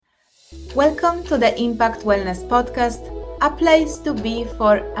Welcome to the Impact Wellness Podcast, a place to be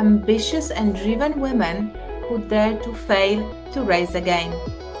for ambitious and driven women who dare to fail to rise again.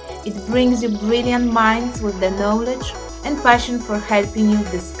 It brings you brilliant minds with the knowledge and passion for helping you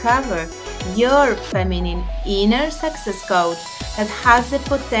discover your feminine inner success code that has the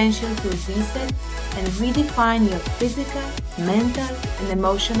potential to reset and redefine your physical, mental, and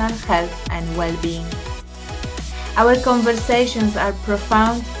emotional health and well-being. Our conversations are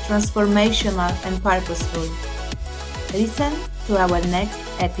profound, transformational, and purposeful. Listen to our next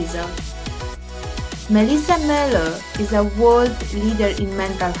episode. Melissa Mello is a world leader in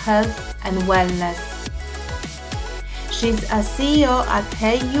mental health and wellness. She's a CEO at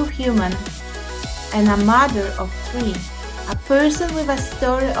Hey You Human and a mother of 3, a person with a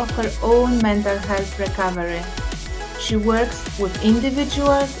story of her own mental health recovery. She works with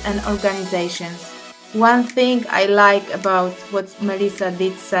individuals and organizations. One thing I like about what Melissa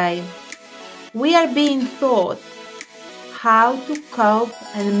did say, we are being taught how to cope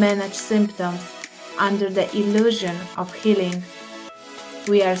and manage symptoms under the illusion of healing.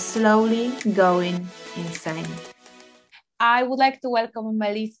 We are slowly going insane. I would like to welcome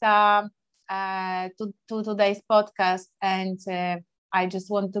Melissa to today's podcast, and I just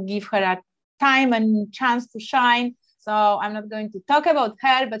want to give her a time and chance to shine. So I'm not going to talk about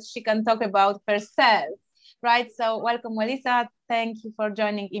her, but she can talk about herself, right? So welcome, Melissa. Thank you for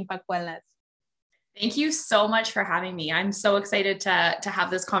joining Impact Wellness. Thank you so much for having me. I'm so excited to have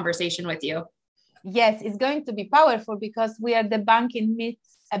this conversation with you. Yes, it's going to be powerful because we are debunking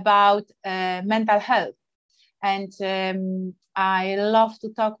myths about mental health. And I love to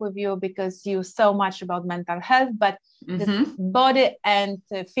talk with you because you so much about mental health, but the body and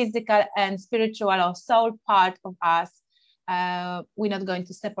physical and spiritual or soul part of us, we're not going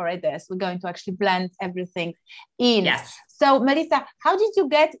to separate this. We're going to actually blend everything in. Yes. So Melissa, how did you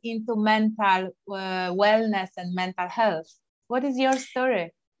get into mental wellness and mental health? What is your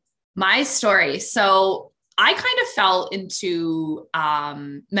story? My story. So I kind of fell into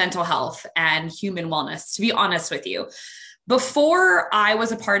mental health and human wellness, to be honest with you. Before I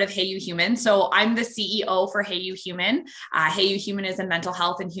was a part of Hey You Human, so I'm the CEO for Hey You Human. Hey You Human is a mental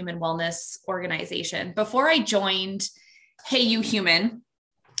health and human wellness organization. Before I joined Hey You Human,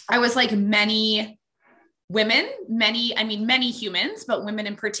 I was like many women, many humans, but women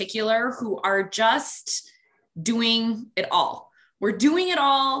in particular who are just doing it all. We're doing it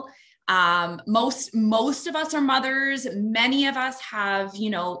all. Most of us are mothers. Many of us have,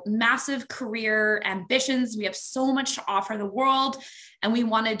 massive career ambitions. We have so much to offer the world and we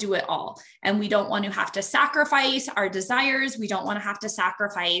want to do it all. And we don't want to have to sacrifice our desires. We don't want to have to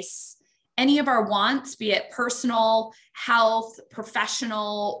sacrifice any of our wants, be it personal, health,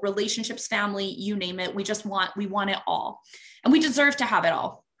 professional, relationships, family, you name it. We want it all. And we deserve to have it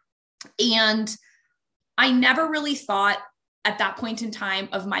all. And I never really thought at that point in time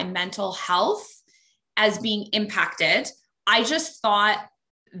of my mental health as being impacted. I just thought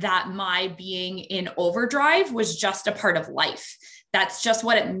that my being in overdrive was just a part of life. That's just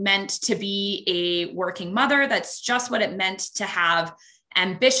what it meant to be a working mother. That's just what it meant to have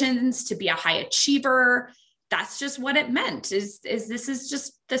ambitions, to be a high achiever. That's just what it meant is this is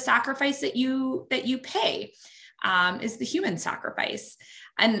just the sacrifice that you pay, is the human sacrifice.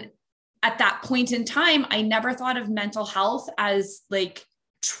 And at that point in time, I never thought of mental health as like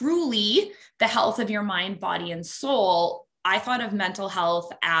truly the health of your mind, body, and soul. I thought of mental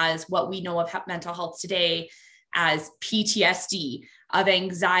health as what we know of mental health today as PTSD, of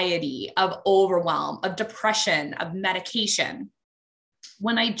anxiety, of overwhelm, of depression, of medication.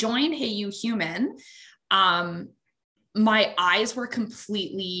 When I joined Hey You Human, my eyes were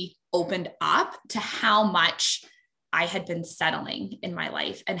completely opened up to how much I had been settling in my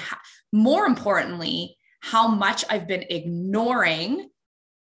life. And more importantly, how much I've been ignoring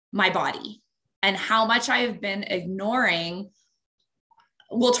my body and how much I have been ignoring,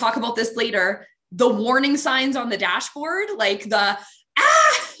 we'll talk about this later, the warning signs on the dashboard, like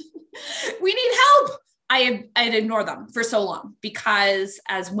we need help. I had ignored them for so long because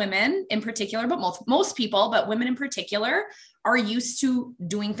as women in particular, but most people, but women in particular are used to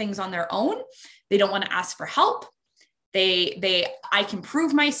doing things on their own. They don't want to ask for help. I can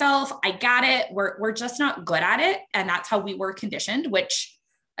prove myself. I got it. We're just not good at it. And that's how we were conditioned, which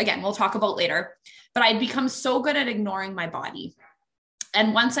again, we'll talk about later, but I'd become so good at ignoring my body.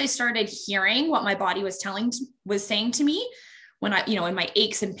 And once I started hearing what my body was saying to me, when I, in my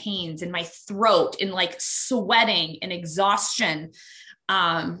aches and pains, in my throat, in like sweating and exhaustion,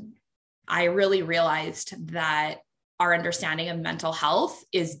 I really realized that our understanding of mental health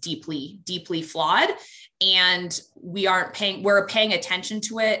is deeply, deeply flawed. And we're paying attention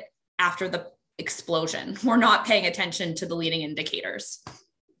to it after the explosion. We're not paying attention to the leading indicators.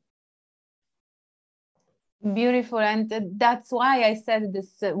 Beautiful. And that's why I said this,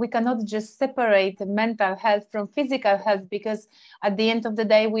 we cannot just separate mental health from physical health, because at the end of the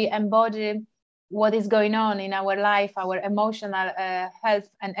day, we embody what is going on in our life, our emotional health,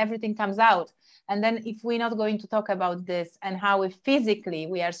 and everything comes out. And then if we're not going to talk about this and how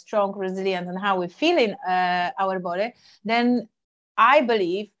we are strong, resilient, and how we feel in our body, then I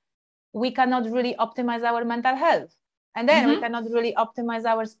believe we cannot really optimize our mental health. And then we cannot really optimize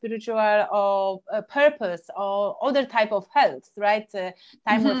our spiritual or purpose or other type of health, right?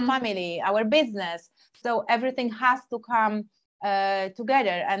 Time with family, our business. So everything has to come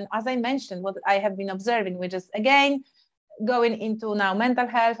together. And as I mentioned, what I have been observing, which is again going into now mental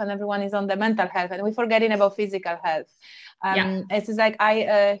health, and everyone is on the mental health, and we're forgetting about physical health. It's like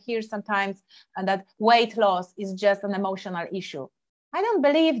I hear sometimes that weight loss is just an emotional issue. I don't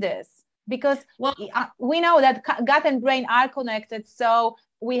believe this, because we know that gut and brain are connected. So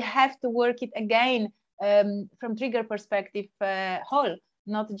we have to work it again from trigger perspective whole.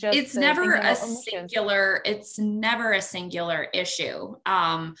 Not just it's never a singular issue.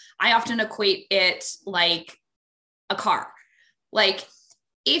 I often equate it like a car. Like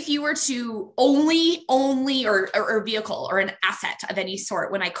if you were to only or a vehicle or an asset of any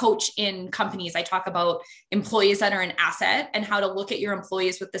sort, when I coach in companies, I talk about employees that are an asset and how to look at your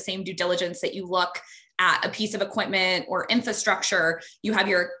employees with the same due diligence that you look at a piece of equipment or infrastructure. You have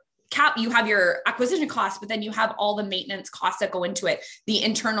your acquisition costs, but then you have all the maintenance costs that go into it, the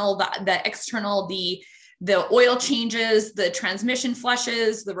internal, the external, the oil changes, the transmission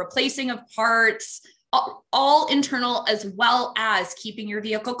flushes, the replacing of parts, all internal, as well as keeping your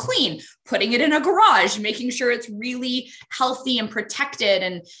vehicle clean, putting it in a garage, making sure it's really healthy and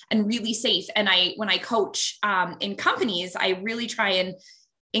protected and really safe. And when I coach in companies, I really try and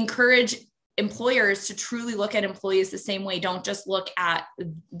encourage employers to truly look at employees the same way. Don't just look at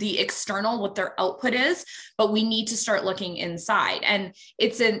the external, what their output is, but we need to start looking inside. And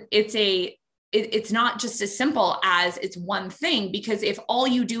it's not just as simple as it's one thing, because if all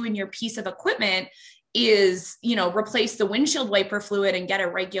you do in your piece of equipment is, replace the windshield wiper fluid and get a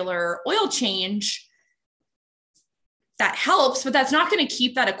regular oil change, that helps, but that's not going to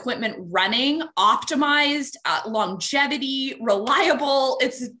keep that equipment running, optimized, longevity, reliable.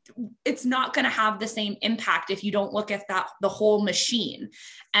 It's not going to have the same impact if you don't look at the whole machine.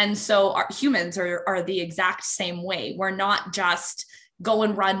 And so our humans are the exact same way. We're not just go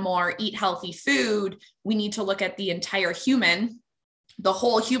and run more, eat healthy food. We need to look at the entire human, the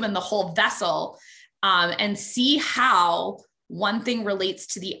whole vessel, and see how one thing relates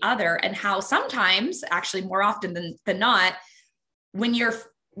to the other, and how sometimes, actually more often than not, when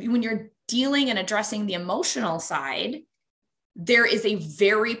you're dealing and addressing the emotional side, there is a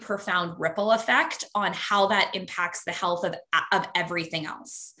very profound ripple effect on how that impacts the health of everything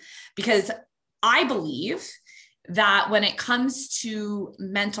else. Because I believe that when it comes to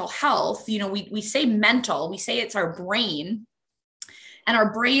mental health, we say mental, we say it's our brain. And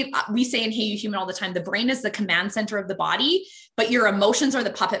our brain, we say in Hey You Human all the time, the brain is the command center of the body, but your emotions are the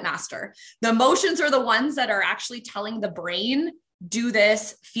puppet master. The emotions are the ones that are actually telling the brain, do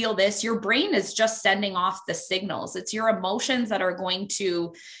this, feel this. Your brain is just sending off the signals. It's your emotions that are going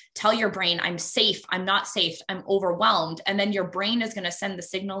to tell your brain, I'm safe, I'm not safe, I'm overwhelmed. And then your brain is going to send the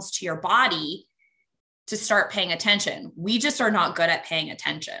signals to your body to start paying attention. We just are not good at paying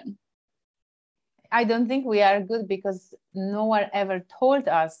attention. I don't think we are good, because no one ever told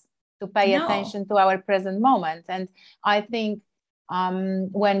us to pay attention to our present moment. And I think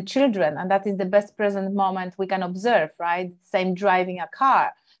when children, and that is the best present moment we can observe, right? Same driving a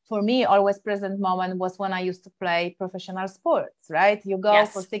car. For me, always present moment was when I used to play professional sports, right? You go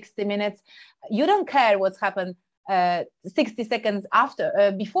for 60 minutes. You don't care what's happened 60 seconds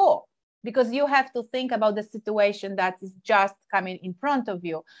before, because you have to think about the situation that is just coming in front of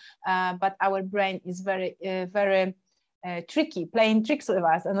you. But our brain is very, very tricky, playing tricks with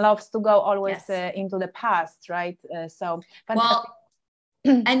us, and loves to go always into the past, right? So fantastic. Well,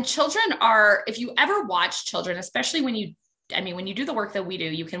 and children are, if you ever watch children, especially when you do the work that we do,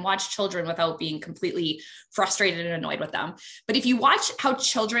 you can watch children without being completely frustrated and annoyed with them. But if you watch how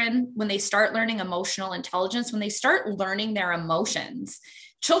children, when they start learning emotional intelligence, when they start learning their emotions,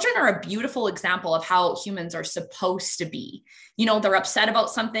 children are a beautiful example of how humans are supposed to be. They're upset about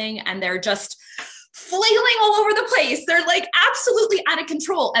something and they're just flailing all over the place. They're like absolutely out of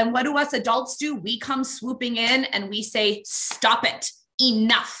control. And what do us adults do? We come swooping in and we say, stop it,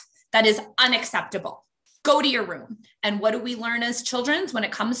 enough. That is unacceptable. go to your room. And what do we learn as children when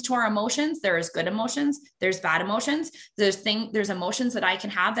it comes to our emotions? There is good emotions, there's bad emotions, there's emotions that I can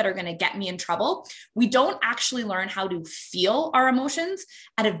have that are going to get me in trouble. We don't actually learn how to feel our emotions.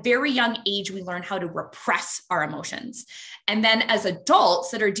 At a very young age, we learn how to repress our emotions. And then as adults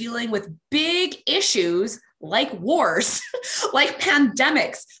that are dealing with big issues like wars, like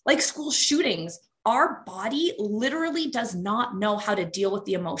pandemics, like school shootings, our body literally does not know how to deal with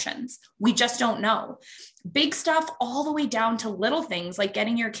the emotions. We just don't know. Big stuff all the way down to little things like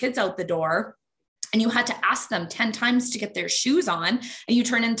getting your kids out the door and you had to ask them 10 times to get their shoes on, and you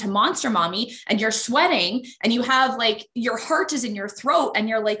turn into monster mommy and you're sweating and you have like, your heart is in your throat and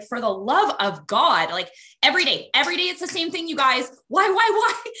you're like, for the love of God, like every day it's the same thing, you guys. Why?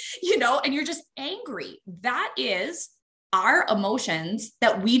 You know, and you're just angry. That is our emotions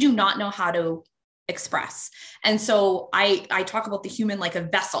that we do not know how to express. And so I talk about the human like a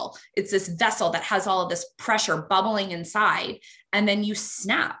vessel. It's this vessel that has all of this pressure bubbling inside, and then you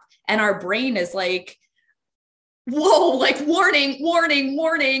snap and our brain is like, whoa, like warning,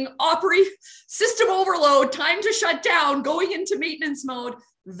 system overload, time to shut down, going into maintenance mode.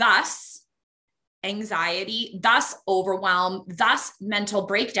 Thus anxiety, thus overwhelm, thus mental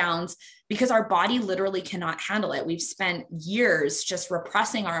breakdowns, because our body literally cannot handle it. We've spent years just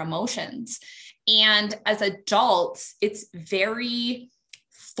repressing our emotions. And as adults, it's very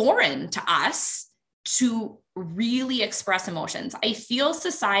foreign to us to really express emotions. I feel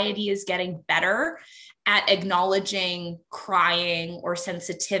society is getting better at acknowledging crying or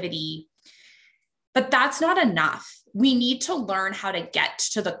sensitivity, but that's not enough. We need to learn how to get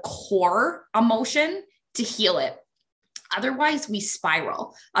to the core emotion to heal it. Otherwise, we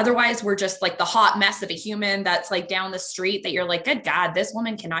spiral. Otherwise, we're just like the hot mess of a human that's like down the street that you're like, good God, this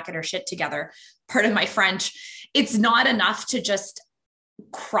woman cannot get her shit together. Pardon my French. It's not enough to just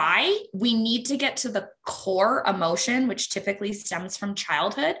cry. We need to get to the core emotion, which typically stems from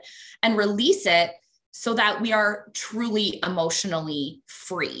childhood, and release it so that we are truly emotionally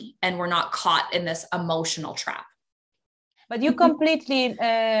free and we're not caught in this emotional trap. But you completely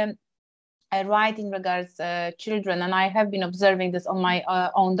right in regards children, and I have been observing this on my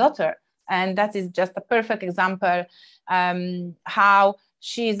own daughter, and that is just a perfect example how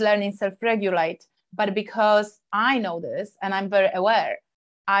she is learning self-regulate. But because I know this and I'm very aware,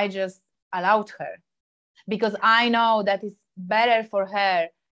 I just allowed her, because I know that it's better for her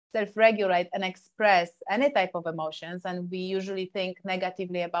self-regulate and express any type of emotions. And we usually think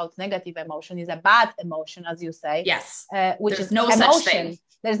negatively about negative emotion is a bad emotion, as you say. Yes. Which There's is no emotion. such thing.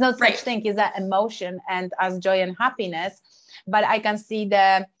 There's no such thing as an emotion, and as joy and happiness. But I can see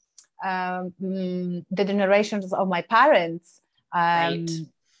the generations of my parents,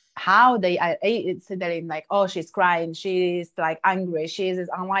 how they are considering like, oh, she's crying, she's like angry,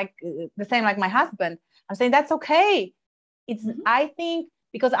 I'm like the same like my husband. I'm saying that's okay. It's I think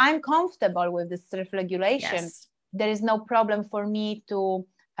because I'm comfortable with this self-regulation, there is no problem for me to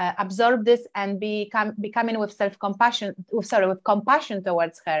absorb this and becoming with compassion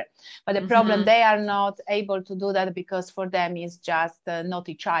towards her. But the problem, they are not able to do that because for them is just a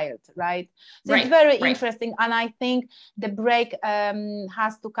naughty child, right? So it's very interesting, and I think the break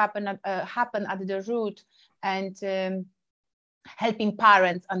has to happen at the root, and helping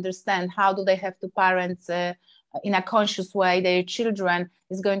parents understand how do they have to parent in a conscious way their children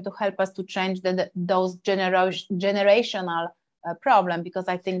is going to help us to change those generational problem, because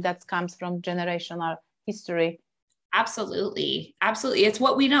I think that comes from generational history. Absolutely. It's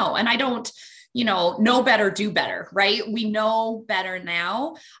what we know. And I don't, know better, do better, right? We know better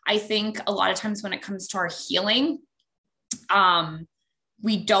now. I think a lot of times when it comes to our healing,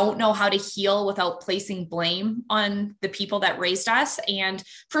 we don't know how to heal without placing blame on the people that raised us. And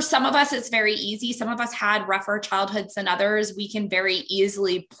for some of us, it's very easy. Some of us had rougher childhoods than others. We can very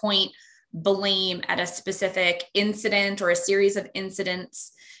easily point blame at a specific incident or a series of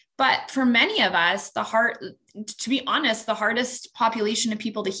incidents. But for many of us, to be honest, the hardest population of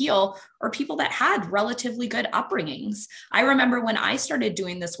people to heal are people that had relatively good upbringings. I remember when I started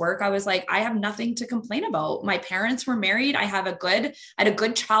doing this work, I was like, I have nothing to complain about. My parents were married. I had a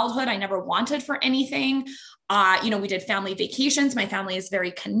good childhood. I never wanted for anything. We did family vacations. My family is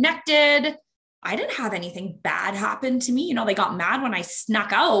very connected. I didn't have anything bad happen to me. They got mad when I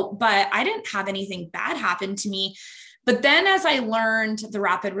snuck out, but I didn't have anything bad happen to me. But then as I learned the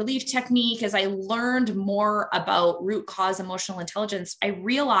rapid relief technique, as I learned more about root cause emotional intelligence, I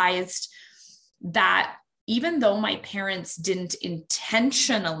realized that even though my parents didn't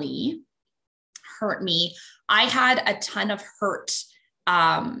intentionally hurt me, I had a ton of hurt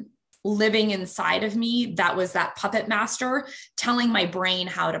living inside of me that was that puppet master telling my brain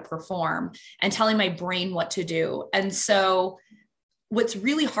how to perform and telling my brain what to do. And so what's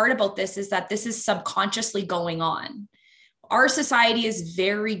really hard about this is that this is subconsciously going on. Our society is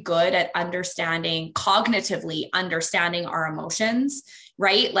very good at cognitively understanding our emotions,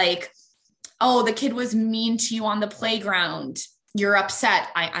 right? Like, oh, the kid was mean to you on the playground. You're upset.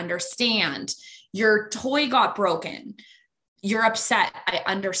 I understand. Your toy got broken. You're upset. I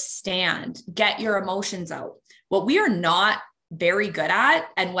understand. Get your emotions out. What we are not very good at,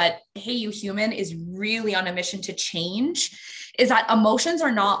 and what Hey You Human is really on a mission to change, is that emotions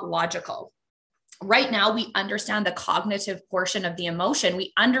are not logical. Right now, we understand the cognitive portion of the emotion.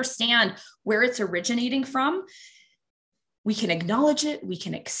 We understand where it's originating from. We can acknowledge it. We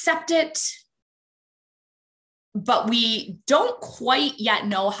can accept it. But we don't quite yet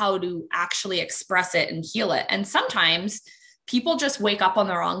know how to actually express it and heal it. And sometimes people just wake up on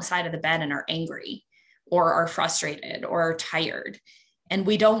the wrong side of the bed and are angry or are frustrated or are tired. And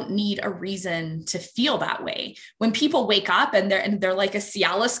we don't need a reason to feel that way. When people wake up and they're like a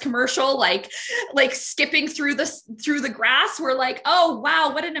Cialis commercial, like skipping through the grass, we're like, oh,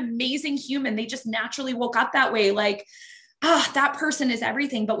 wow, what an amazing human. They just naturally woke up that way. Like, that person is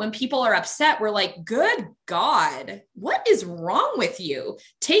everything. But when people are upset, we're like, good God, what is wrong with you?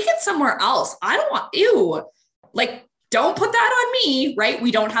 Take it somewhere else. I don't want, ew, like, don't put that on me, right?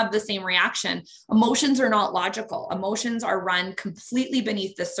 We don't have the same reaction. Emotions are not logical. Emotions are run completely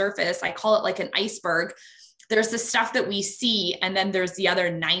beneath the surface. I call it like an iceberg. There's the stuff that we see, and then there's the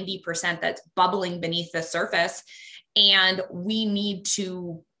other 90% that's bubbling beneath the surface. And we need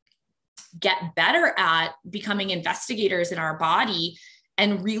to get better at becoming investigators in our body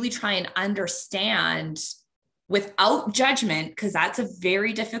and really try and understand without judgment, because that's a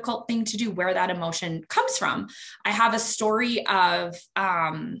very difficult thing to do, where that emotion comes from. I have a story of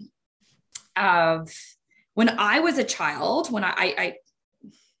when I was a child, when I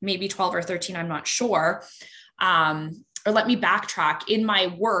maybe 12 or 13, I'm not sure. Or let me backtrack. In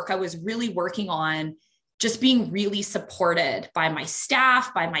my work, I was really working on just being really supported by my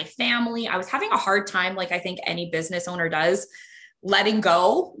staff, by my family. I was having a hard time, like I think any business owner does, letting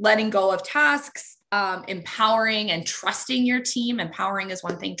go of tasks, empowering and trusting your team. Empowering is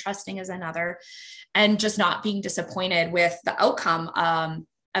one thing, trusting is another, and just not being disappointed with the outcome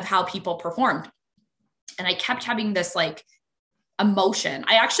of how people performed. And I kept having this like emotion.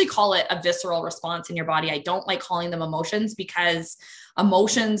 I actually call it a visceral response in your body. I don't like calling them emotions, because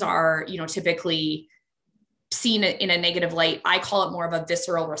emotions are, typically seen in a negative light. I call it more of a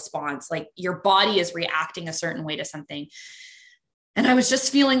visceral response. Like your body is reacting a certain way to something. And I was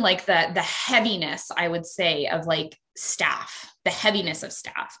just feeling like the heaviness, I would say, of like the heaviness of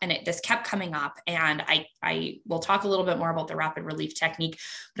staff. And this kept coming up. And I will talk a little bit more about the rapid relief technique,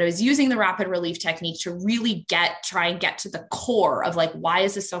 but I was using the rapid relief technique to really try and get to the core of like, why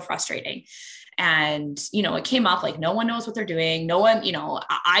is this so frustrating? And, it came up like, no one knows what they're doing. No one,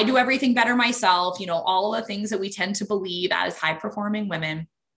 I do everything better myself, all of the things that we tend to believe as high performing women.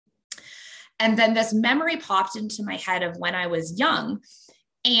 And then this memory popped into my head of when I was young,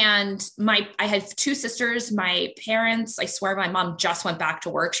 and I had two sisters. My parents, I swear my mom just went back to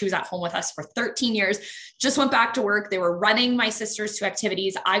work. She was at home with us for 13 years, just went back to work. They were running my sisters to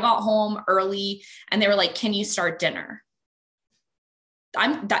activities. I got home early and they were like, can you start dinner?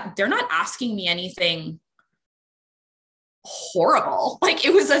 They're not asking me anything horrible. Like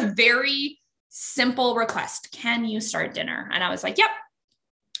it was a very simple request. Can you start dinner? And I was like, yep.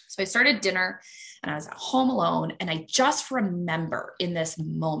 So I started dinner and I was at home alone. And I just remember in this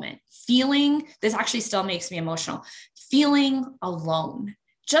moment feeling, this actually still makes me emotional, feeling alone,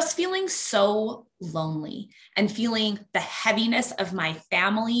 just feeling so lonely and feeling the heaviness of my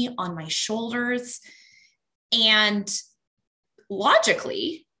family on my shoulders. And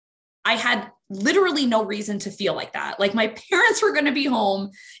logically, I had literally no reason to feel like that. Like my parents were going to be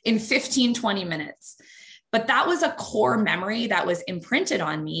home in 15, 20 minutes. But that was a core memory that was imprinted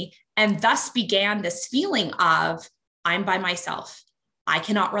on me, and thus began this feeling of I'm by myself. I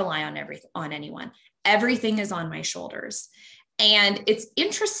cannot rely on anyone. Everything is on my shoulders. And it's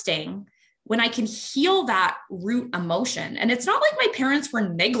interesting when I can heal that root emotion. And it's not like my parents were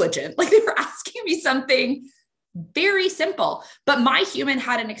negligent. Like they were asking me something very simple, but my human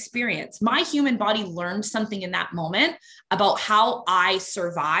had an experience. My human body learned something in that moment about how I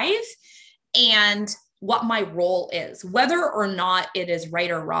survive and what my role is, whether or not it is right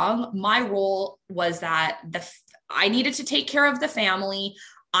or wrong. My role was that I needed to take care of the family.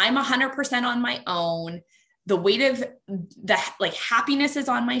 I'm 100% on my own. The weight of the happiness is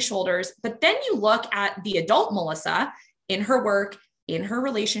on my shoulders. But then you look at the adult Melissa in her work, in her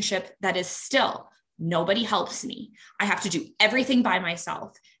relationship that is still, nobody helps me. I have to do everything by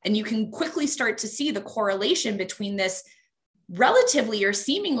myself. And you can quickly start to see the correlation between this relatively or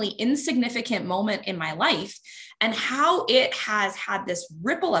seemingly insignificant moment in my life and how it has had this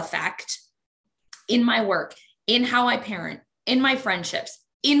ripple effect in my work, in how I parent, in my friendships,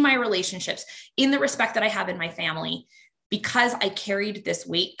 in my relationships, in the respect that I have in my family, because I carried this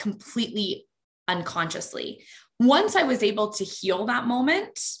weight completely unconsciously. Once I was able to heal that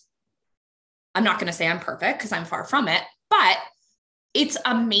moment, I'm not going to say I'm perfect because I'm far from it, but it's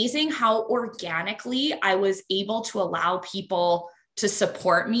amazing how organically I was able to allow people to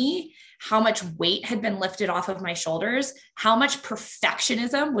support me, how much weight had been lifted off of my shoulders, how much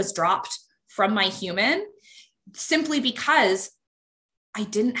perfectionism was dropped from my human, simply because I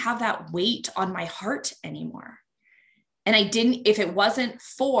didn't have that weight on my heart anymore. And I didn't, if it wasn't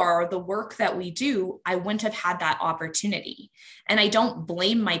for the work that we do, I wouldn't have had that opportunity. And I don't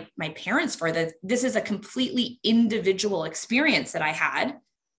blame my parents for this. This is a completely individual experience that I had.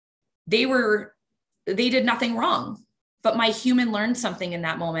 They did nothing wrong, but my human learned something in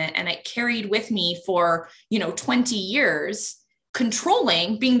that moment. And it carried with me for, 20 years,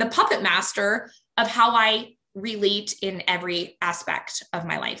 controlling, being the puppet master of how I relate in every aspect of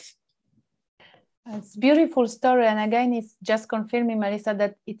my life. It's a beautiful story. And again, it's just confirming, Melissa,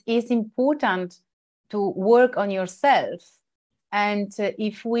 that it is important to work on yourself. And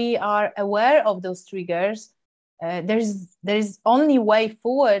if we are aware of those triggers, there is only way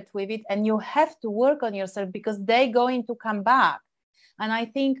forward with it. And you have to work on yourself because they're going to come back. And I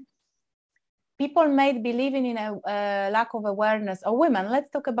think people may be living in a lack of awareness, or women, let's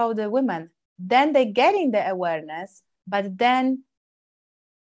talk about the women. Then they get in the awareness, but then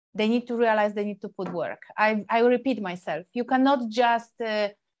they need to realize they need to put work. I will repeat myself. You cannot just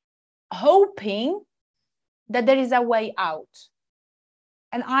hoping that there is a way out.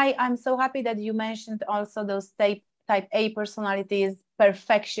 And I'm so happy that you mentioned also those type A personalities,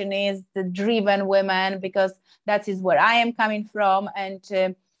 perfectionists, the driven women, because that is where I am coming from. And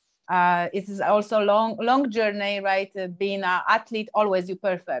it is also long journey, right? Being an athlete, always you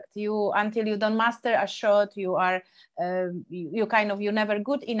perfect. You until you don't master a shot, you are you're never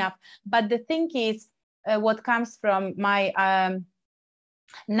good enough. But the thing is, what comes from my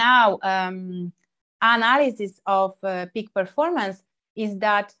analysis of peak performance is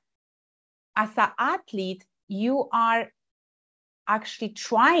that as an athlete, you are actually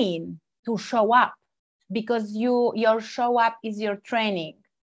trying to show up because your show up is your training.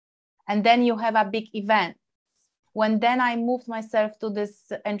 And then you have a big event. When then I moved myself to this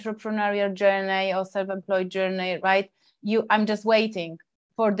entrepreneurial journey or self-employed journey, right? I'm just waiting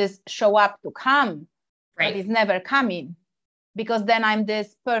for this show up to come, right? But it's never coming because then I'm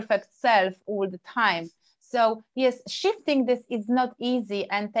this perfect self all the time. So yes, shifting this is not easy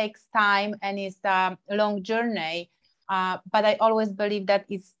and takes time and it's a long journey. But I always believe that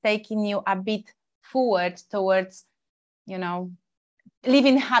it's taking you a bit forward towards,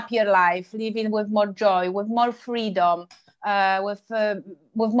 living happier life, living with more joy, with more freedom,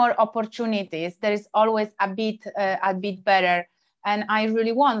 with more opportunities. There is always a bit better. And I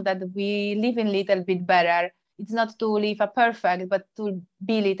really want that we live a little bit better. It's not to live a perfect, but to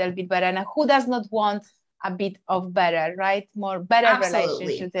be a little bit better. And who does not want a bit of better, right? More better Absolutely.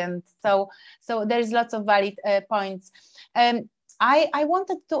 Relationships. And so there's lots of valid points. I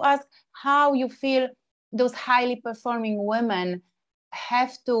wanted to ask how you feel those highly performing women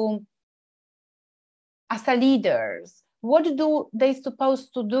have to, as a leaders, what do they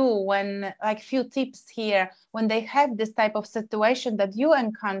supposed to do when, like, few tips here, when they have this type of situation that you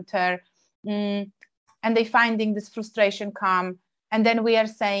encounter and they finding this frustration come, and then we are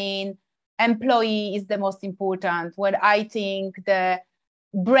saying employee is the most important, when I think the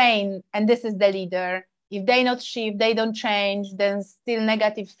brain, and this is the leader, if they not shift, they don't change, then still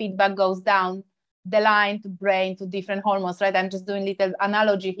negative feedback goes down the line to brain, to different hormones, right? I'm just doing little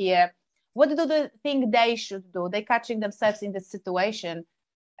analogy here. What do they think they should do? They're catching themselves in this situation,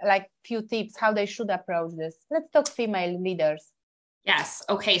 like few tips, how they should approach this. Let's talk female leaders. Yes.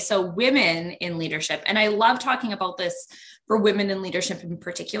 Okay. So women in leadership, and I love talking about this for women in leadership in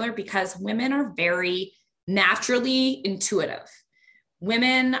particular, because women are very naturally intuitive.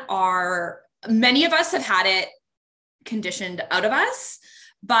 Many of us have had it conditioned out of us,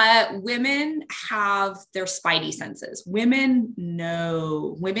 but women have their spidey senses. Women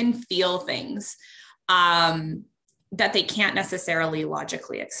know, women feel things that they can't necessarily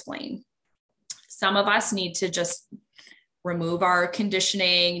logically explain. Some of us need to just remove our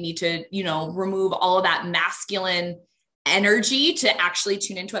conditioning, need to, remove all of that masculine energy to actually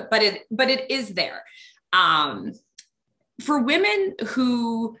tune into it. But it is there. for women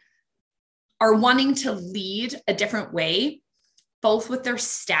who are wanting to lead a different way, both with their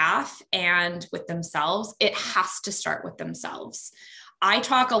staff and with themselves, it has to start with themselves. I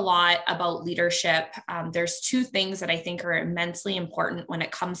talk a lot about leadership. There's two things that I think are immensely important when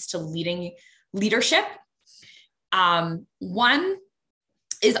it comes to leadership. One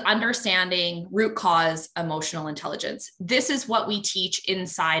is understanding root cause emotional intelligence. This is what we teach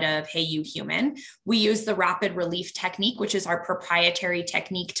inside of Hey You Human. We use the rapid relief technique, which is our proprietary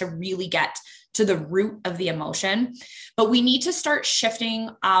technique to really get to the root of the emotion. But we need to start shifting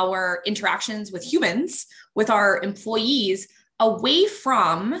our interactions with humans, with our employees, away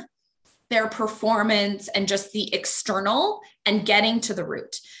from their performance and just the external and getting to the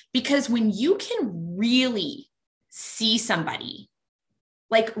root. Because when you can really see somebody,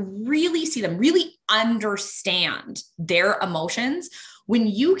 like really see them, really understand their emotions, when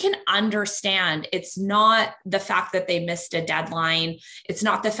you can understand, it's not the fact that they missed a deadline. It's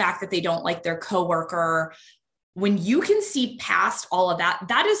not the fact that they don't like their coworker. When you can see past all of that,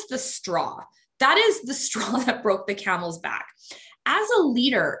 that is the straw. That is the straw that broke the camel's back. As a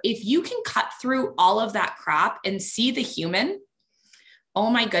leader, if you can cut through all of that crap and see the human, oh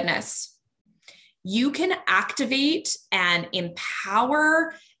my goodness, you can activate and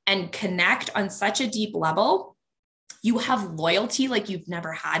empower and connect on such a deep level. You have loyalty like you've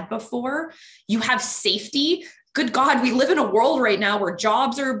never had before. You have safety. Good God, we live in a world right now where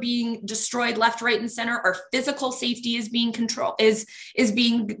jobs are being destroyed left, right, and center. Our physical safety is being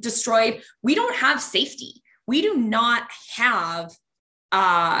being destroyed. We don't have safety. We do not have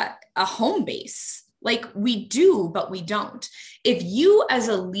a home base. Like we do, but we don't. If you as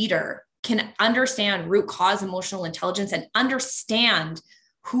a leader can understand root cause emotional intelligence and understand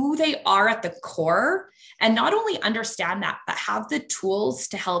who they are at the core, and not only understand that, but have the tools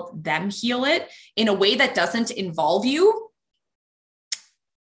to help them heal it in a way that doesn't involve you.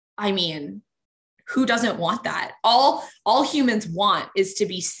 I mean, who doesn't want that? All humans want is to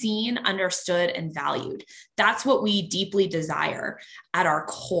be seen, understood, and valued. That's what we deeply desire at our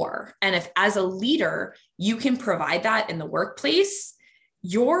core. And if as a leader, you can provide that in the workplace,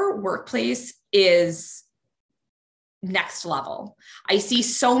 your workplace is next level. I see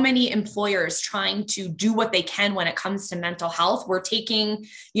so many employers trying to do what they can when it comes to mental health. We're taking,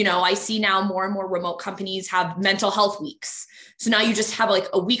 I see now more and more remote companies have mental health weeks. So now you just have like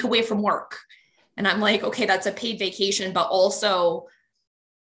a week away from work. And I'm like, okay, that's a paid vacation, but also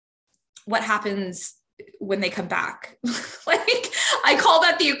what happens when they come back? Like I call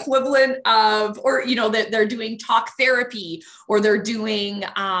that the equivalent of, or, that they're doing talk therapy, or they're doing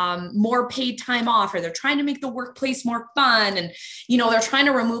more paid time off, or they're trying to make the workplace more fun. And, they're trying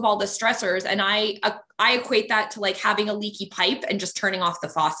to remove all the stressors. And I equate that to like having a leaky pipe and just turning off the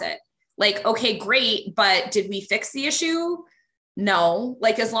faucet. Like, okay, great. But did we fix the issue? No.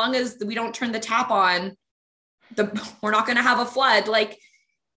 Like, as long as we don't turn the tap on, we're not going to have a flood. Like,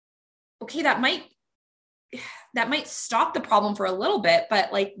 okay, that might stop the problem for a little bit,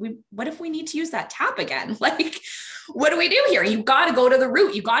 but like, what if we need to use that tap again? Like, what do we do here? You got to go to the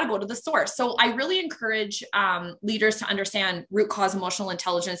root. You got to go to the source. So I really encourage leaders to understand root cause emotional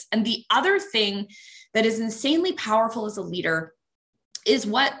intelligence. And the other thing that is insanely powerful as a leader is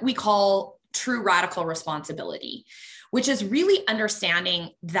what we call true radical responsibility, which is really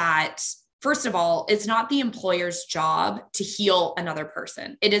understanding that, first of all, it's not the employer's job to heal another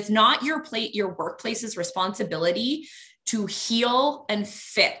person. It is not your workplace's responsibility to heal and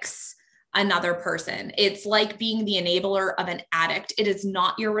fix another person. It's like being the enabler of an addict. It is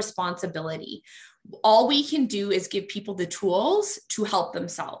not your responsibility. All we can do is give people the tools to help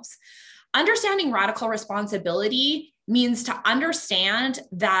themselves. Understanding radical responsibility means to understand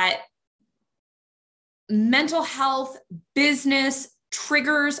that mental health, business,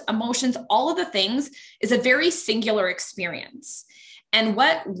 triggers, emotions, all of the things is a very singular experience. And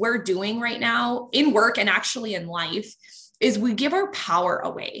what we're doing right now in work and actually in life is we give our power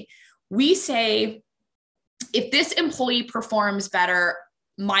away. We say, if this employee performs better,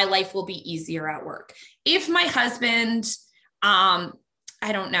 my life will be easier at work. If my husband,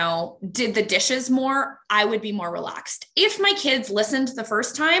 did the dishes more, I would be more relaxed. If my kids listened the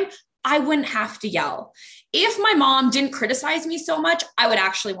first time, I wouldn't have to yell. If my mom didn't criticize me so much, I would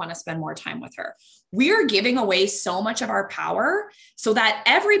actually want to spend more time with her. We are giving away so much of our power so that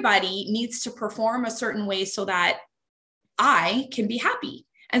everybody needs to perform a certain way so that I can be happy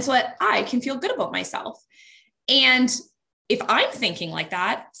and so that I can feel good about myself. And if I'm thinking like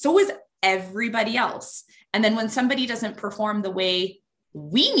that, so is everybody else. And then when somebody doesn't perform the way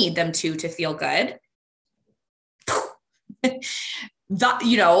we need them to feel good,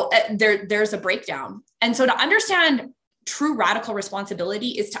 there's a breakdown. And so to understand true radical responsibility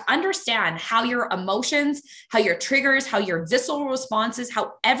is to understand how your emotions, how your triggers, how your visceral responses,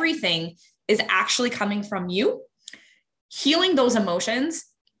 how everything is actually coming from you, healing those emotions,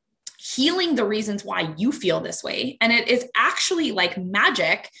 healing the reasons why you feel this way. And it is actually like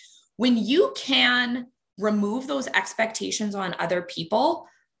magic when you can remove those expectations on other people.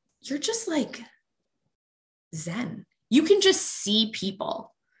 You're just like Zen. You can just see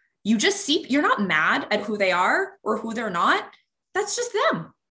people. You're not mad at who they are or who they're not. That's just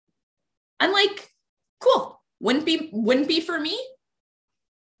them. I'm like, cool. Wouldn't be for me,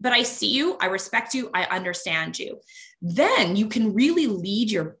 but I see you, I respect you, I understand you. Then you can really lead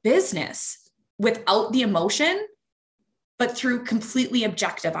your business without the emotion, but through completely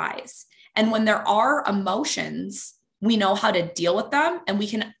objective eyes. And when there are emotions, we know how to deal with them, and we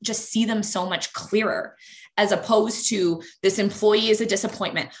can just see them so much clearer, as opposed to this employee is a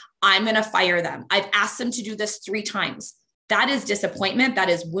disappointment. I'm going to fire them. I've asked them to do this 3 times. That is disappointment. That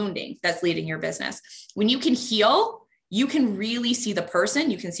is wounding. That's leading your business. When you can heal, you can really see the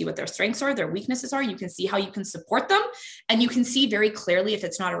person. You can see what their strengths are, their weaknesses are. You can see how you can support them, and you can see very clearly if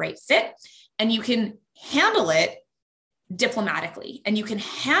it's not a right fit, and you can handle it diplomatically, and you can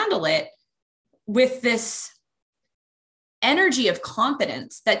handle it with this energy of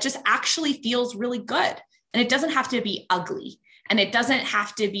confidence that just actually feels really good. And it doesn't have to be ugly, and it doesn't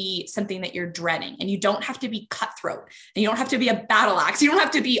have to be something that you're dreading, and you don't have to be cutthroat, and you don't have to be a battle axe. You don't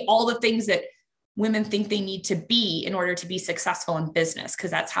have to be all the things that women think they need to be in order to be successful in business,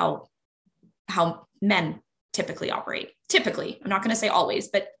 because that's how men typically operate. Typically, I'm not going to say always,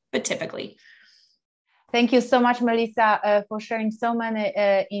 but typically. Thank you so much, Melissa, for sharing so many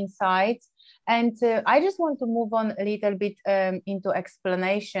insights. And I just want to move on a little bit into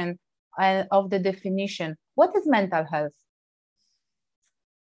explanation of the definition. What is mental health?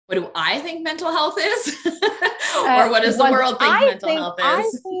 What do I think mental health is? Or what does the world think mental health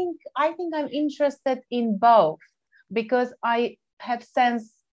is? I think I'm interested in both, because I have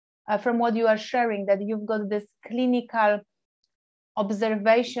sense from what you are sharing that you've got this clinical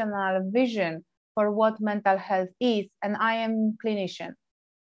observational vision for what mental health is. And I am clinician.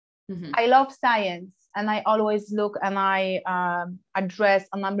 Mm-hmm. I love science, and I always look and I address,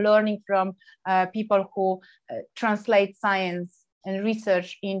 and I'm learning from people who translate science and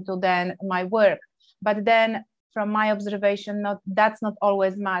research into then my work. But then from my observation, that's not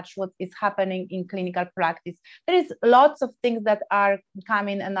always much what is happening in clinical practice. There is lots of things that are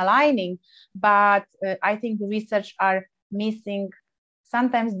coming and aligning, but I think the research are missing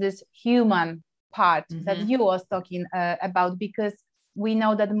sometimes this human part mm-hmm. that you was talking about, because we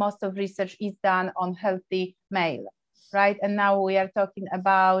know that most of research is done on healthy male, right? And now we are talking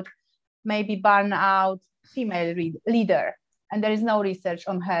about maybe burnout female leader, and there is no research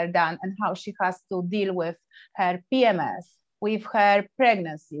on her done and how she has to deal with her PMS, with her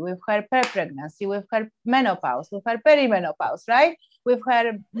pregnancy, with her pre-pregnancy, with her menopause, with her perimenopause, right? With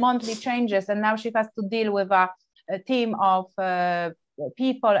her monthly changes, and now she has to deal with a team of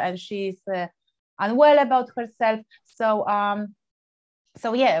people, and she's unwell about herself.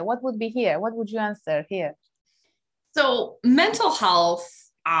 So yeah, what would be here? What would you answer here? So mental health,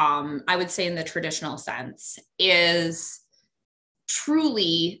 I would say in the traditional sense, is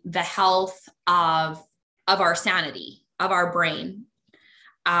truly the health of our sanity, of our brain,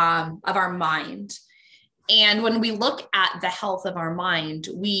 of our mind. And when we look at the health of our mind,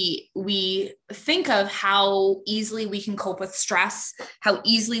 we think of how easily we can cope with stress, how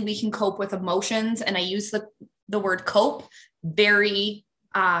easily we can cope with emotions. And I use the word cope very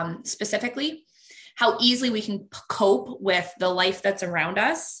specifically, how easily we can cope with the life that's around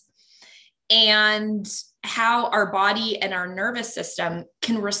us, and how our body and our nervous system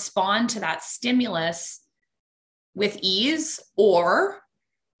can respond to that stimulus with ease or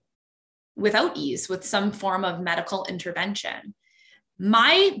without ease, with some form of medical intervention.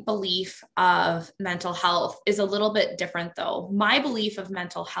 My belief of mental health is a little bit different, though. My belief of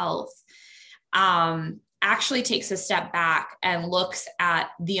mental health actually takes a step back and looks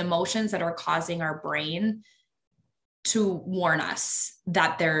at the emotions that are causing our brain to warn us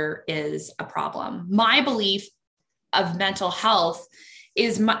that there is a problem. My belief of mental health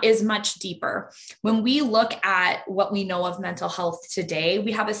is much deeper. When we look at what we know of mental health today,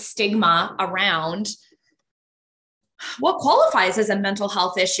 we have a stigma around what qualifies as a mental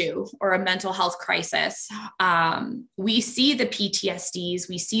health issue or a mental health crisis. We see the PTSDs,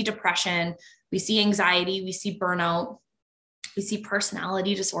 we see depression, we see anxiety, we see burnout, we see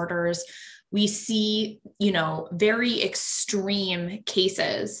personality disorders, we see, very extreme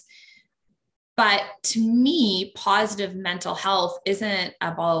cases. But to me, positive mental health isn't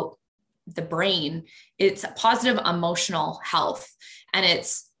about the brain, it's positive emotional health, and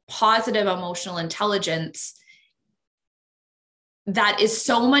it's positive emotional intelligence that is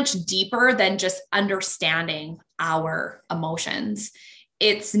so much deeper than just understanding our emotions.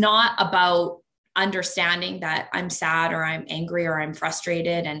 It's not about understanding that I'm sad or I'm angry or I'm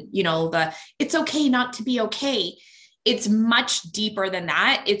frustrated and, it's okay not to be okay. It's much deeper than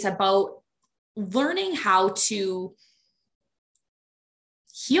that. It's about learning how to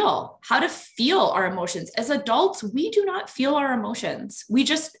heal, how to feel our emotions. As adults, we do not feel our emotions. We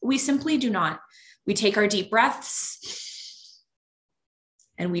simply do not. We take our deep breaths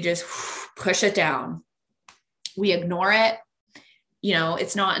and we just push it down. We ignore it.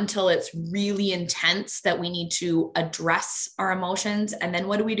 It's not until it's really intense that we need to address our emotions. And then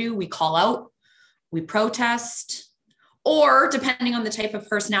what do? We call out, we protest, or depending on the type of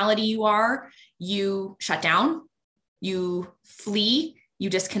personality you are, you shut down, you flee, you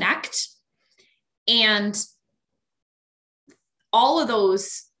disconnect. And all of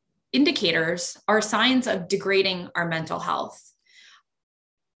those indicators are signs of degrading our mental health.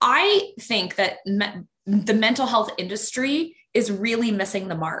 I think that the mental health industry is really missing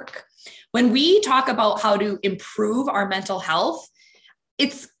the mark. When we talk about how to improve our mental health,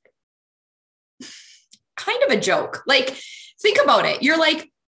 it's kind of a joke. Like, think about it. You're like,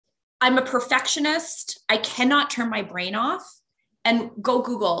 I'm a perfectionist. I cannot turn my brain off, and go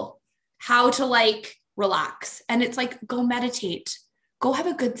Google how to relax. And it's like, go meditate, go have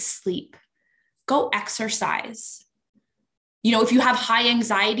a good sleep, go exercise. If you have high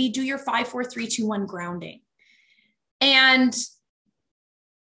anxiety, do your 5, 4, 3, 2, 1 grounding. And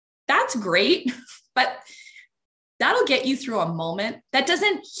that's great, but that'll get you through a moment. That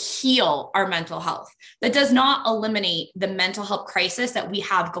doesn't heal our mental health. That does not eliminate the mental health crisis that we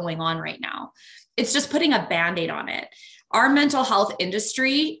have going on right now. It's just putting a Band-Aid on it. Our mental health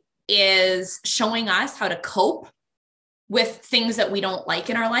industry is showing us how to cope with things that we don't like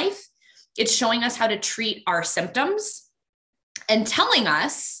in our life. It's showing us how to treat our symptoms and telling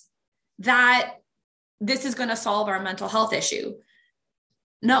us that this is going to solve our mental health issue.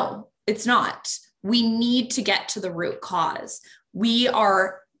 No, it's not. We need to get to the root cause. We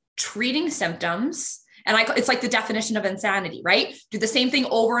are treating symptoms, and it's like the definition of insanity, right? Do the same thing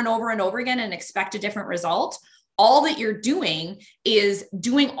over and over and over again and expect a different result. All that you're doing is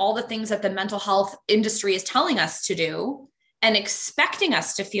doing all the things that the mental health industry is telling us to do and expecting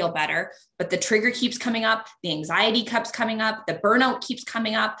us to feel better. But the trigger keeps coming up, the anxiety keeps coming up, the burnout keeps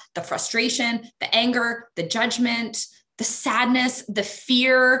coming up, the frustration, the anger, the judgment, the sadness, the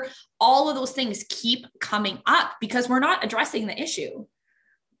fear, all of those things keep coming up because we're not addressing the issue.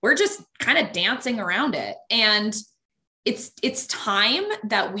 We're just kind of dancing around it. And it's time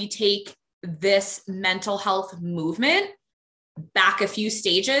that we take this mental health movement back a few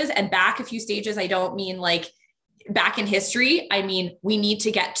stages. And back a few stages, I don't mean back in history. I mean, we need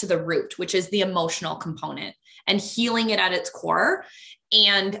to get to the root, which is the emotional component and healing it at its core.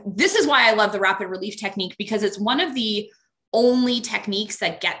 And this is why I love the rapid relief technique, because it's one of the only techniques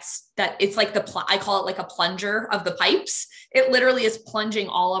that it's like I call it like a plunger of the pipes. It literally is plunging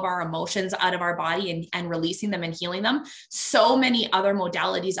all of our emotions out of our body and releasing them and healing them. So many other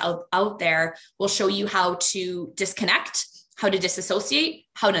modalities out there will show you how to disconnect, how to disassociate,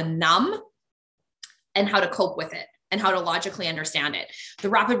 how to numb, and how to cope with it and how to logically understand it. The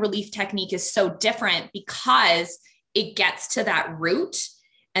rapid relief technique is so different because it gets to that root.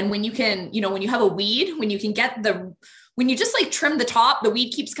 And when you can, when you have a weed, when you just trim the top, the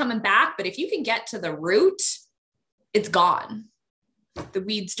weed keeps coming back. But if you can get to the root, it's gone. The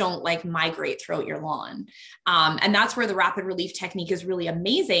weeds don't migrate throughout your lawn. And that's where the rapid relief technique is really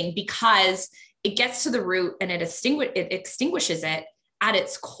amazing, because it gets to the root and it extinguishes it at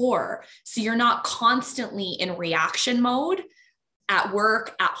its core. So you're not constantly in reaction mode at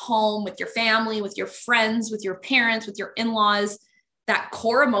work, at home, with your family, with your friends, with your parents, with your in-laws. That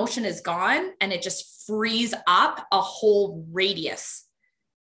core emotion is gone, and it just frees up a whole radius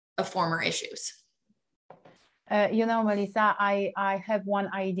of former issues. Melissa, I have one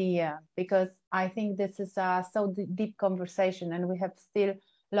idea, because I think this is a deep conversation and we have still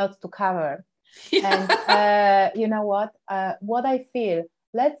lots to cover. Yeah. And you know what I feel,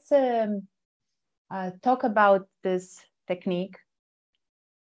 let's talk about this technique.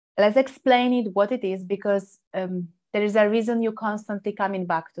 Let's explain it, what it is, because there is a reason you're constantly coming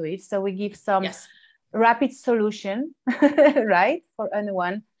back to it. So we give some rapid solution, right, for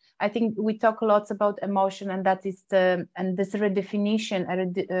anyone. I think we talk lots about emotion, and that is and this redefinition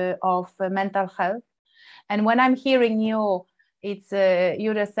of mental health. And when I'm hearing you, it's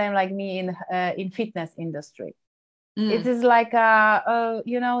you're the same like me in fitness industry. It is like,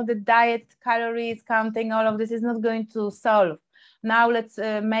 the diet, calories, counting, all of this is not going to solve. Now let's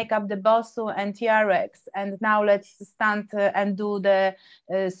make up the BOSU and TRX, and now let's stand and do the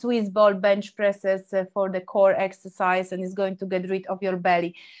Swiss ball bench presses for the core exercise, and it's going to get rid of your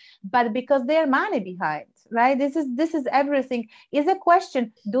belly. But because there's money behind, right? This is everything. Is a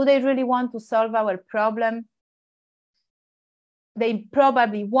question, do they really want to solve our problem? They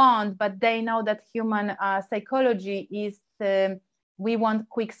probably won't, but they know that human psychology is we want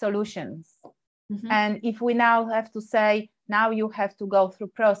quick solutions. Mm-hmm. And if we now have to say, now you have to go through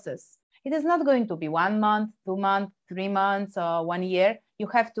process, it is not going to be 1 month, 2 months, 3 months, or 1 year. You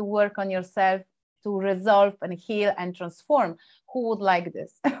have to work on yourself to resolve and heal and transform. Who would like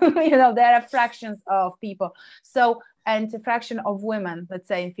this? There are fractions of people. So, and a fraction of women, let's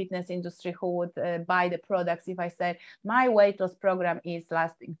say in fitness industry, who would buy the products if I said, my weight loss program is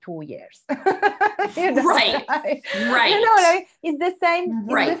lasting 2 years. Right. Like, it's the same.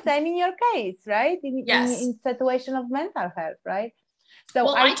 Right. It's the same in your case, right? In situation of mental health, right?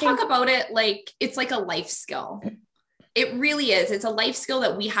 So I talk about it like it's like a life skill. It really is. It's a life skill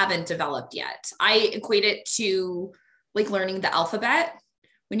that we haven't developed yet. I equate it to like learning the alphabet.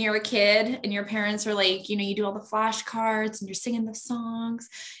 When you're a kid and your parents are like, you do all the flashcards and you're singing the songs,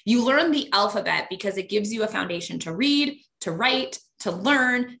 you learn the alphabet because it gives you a foundation to read, to write, to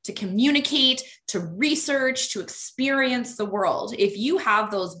learn, to communicate, to research, to experience the world. If you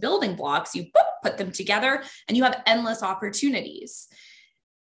have those building blocks, you put them together and you have endless opportunities.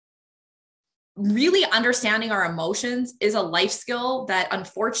 Really understanding our emotions is a life skill that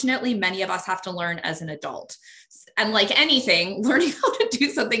unfortunately many of us have to learn as an adult. And like anything, learning how to do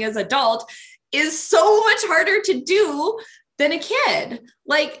something as an adult is so much harder to do than a kid.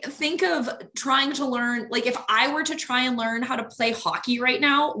 Like, think of trying to learn, like if I were to try and learn how to play hockey right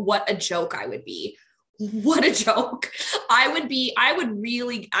now, what a joke I would be. What a joke. I would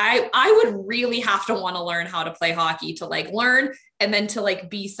really have to want to learn how to play hockey to like learn and then to like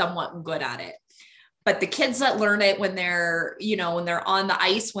be somewhat good at it. But the kids that learn it when they're, when they're on the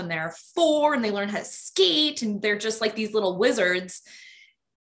ice, when they're 4 and they learn how to skate and they're just like these little wizards.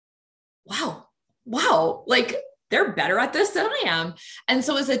 Wow. Like they're better at this than I am. And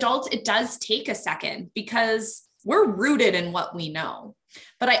so as adults, it does take a second because we're rooted in what we know.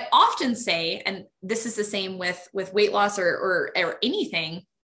 But I often say, and this is the same with weight loss or anything,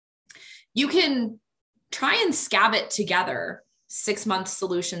 you can try and scab it together 6-month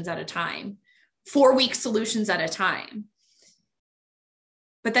solutions at a time, 4-week solutions at a time.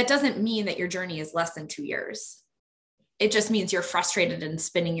 But that doesn't mean that your journey is less than 2 years. It just means you're frustrated and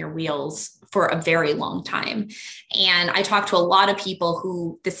spinning your wheels for a very long time. And I talk to a lot of people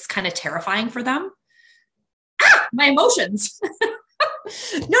who this is kind of terrifying for them. My emotions.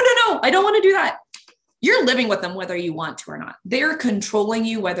 No, I don't want to do that. You're living with them whether you want to or not. They're controlling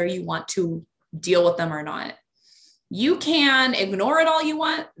you whether you want to deal with them or not. You can ignore it all you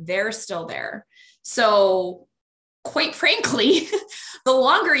want. They're still there. So quite frankly, the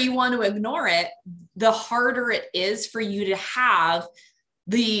longer you want to ignore it, the harder it is for you to have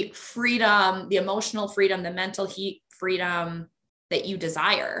the freedom, the emotional freedom, the mental freedom that you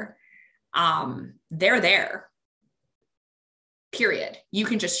desire. They're there. Period. You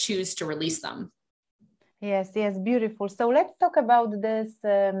can just choose to release them. Yes, beautiful. So let's talk about this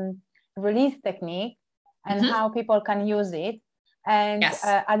release technique and how people can use it. And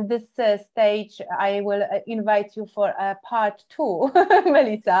at this stage, I will invite you for a part 2,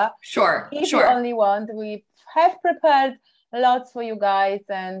 Melissa. Sure. If you only want, we have prepared lots for you guys,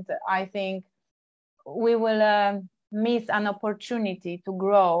 and I think we will miss an opportunity to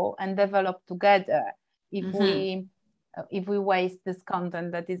grow and develop together if we waste this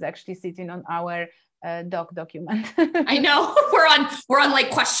content that is actually sitting on our document. I know we're on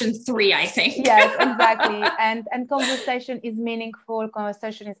like question 3, I think. Yes, exactly. And conversation is meaningful,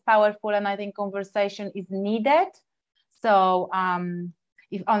 conversation is powerful, and I think conversation is needed. So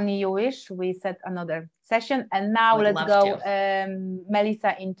if only you wish, we set another session. And now let's go,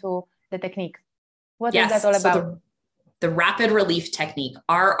 Melissa, into the technique. What is that all about? The rapid relief technique,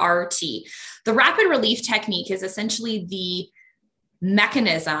 RRT. The rapid relief technique is essentially the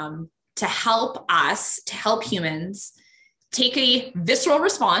mechanism to help humans take a visceral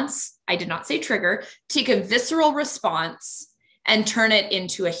response. I did not say trigger, take a visceral response and turn it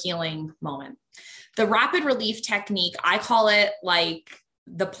into a healing moment. The rapid relief technique, I call it like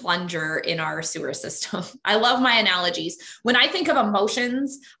the plunger in our sewer system. I love my analogies. When I think of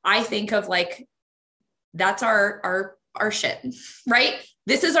emotions, I think of like, that's our shit, right?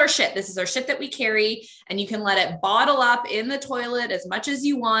 This is our shit. This is our shit that we carry, and you can let it bottle up in the toilet as much as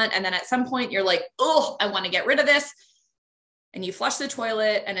you want. And then at some point you're like, oh, I want to get rid of this. and you flush the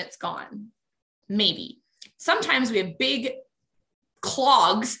toilet and it's gone. Maybe. Sometimes we have big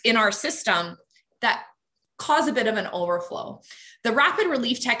clogs in our system that cause a bit of an overflow. The rapid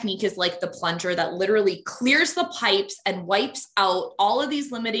relief technique is like the plunger that literally clears the pipes and wipes out all of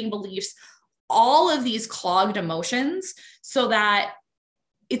these limiting beliefs, all of these clogged emotions, so that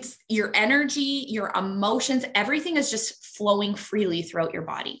it's your energy, your emotions, everything is just flowing freely throughout your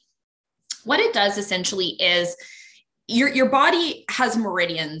body. What it does essentially is your body has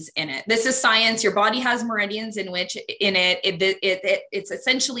meridians in it. This is science. Your body has meridians it's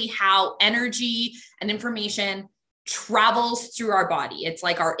essentially how energy and information travels through our body. It's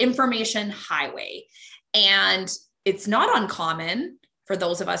like our information highway. And it's not uncommon for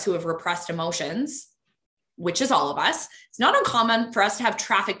those of us who have repressed emotions, which is all of us. It's not uncommon for us to have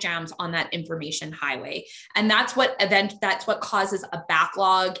traffic jams on that information highway. And that's what causes a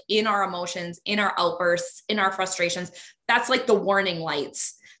backlog in our emotions, in our outbursts, in our frustrations. That's like the warning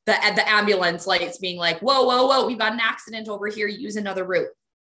lights, the ambulance lights being like, whoa, whoa, whoa, we've got an accident over here. Use another route.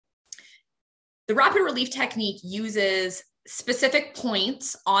 The rapid relief technique uses specific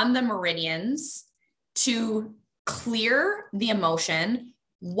points on the meridians to clear the emotion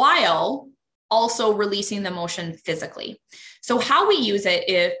while also releasing the emotion physically. So how we use it,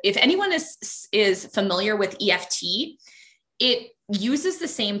 if anyone is familiar with EFT, it uses the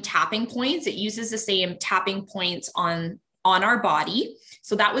same tapping points. It uses the same tapping points on our body.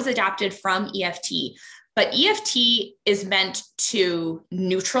 So that was adapted from EFT. But EFT is meant to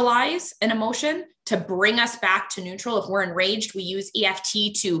neutralize an emotion, to bring us back to neutral. If we're enraged, we use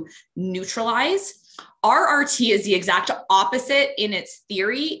EFT to neutralize. RRT is the exact opposite in its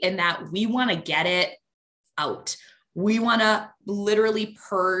theory, in that we want to get it out. We want to literally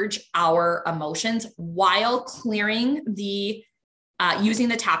purge our emotions while clearing using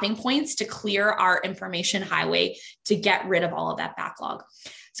the tapping points to clear our information highway to get rid of all of that backlog.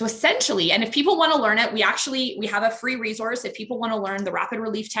 So essentially, and if people want to learn it, we have a free resource. If people want to learn the rapid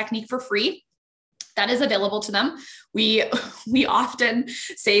relief technique for free, that is available to them. We often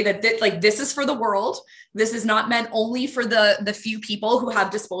say that this is for the world. This is not meant only for the few people who have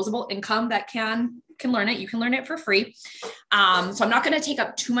disposable income that can learn it. You can learn it for free. So I'm not going to take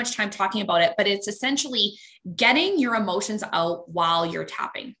up too much time talking about it, but it's essentially getting your emotions out while you're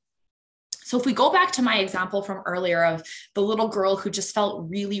tapping. So if we go back to my example from earlier of the little girl who just felt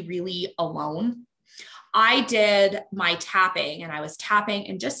really, really alone, I did my tapping, and I was tapping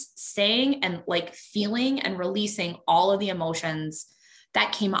and just saying and like feeling and releasing all of the emotions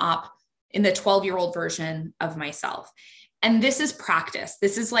that came up in the 12-year-old version of myself. And this is practice.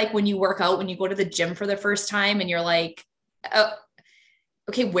 This is like when you work out, when you go to the gym for the first time and you're like, oh,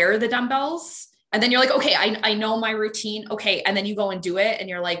 okay, where are the dumbbells? And then you're like, okay, I know my routine. Okay. And then you go and do it. And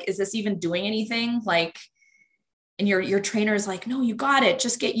you're like, is this even doing anything? Like, and your trainer is like, no, you got it.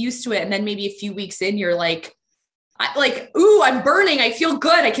 Just get used to it. And then maybe a few weeks in, you're like, ooh, I'm burning. I feel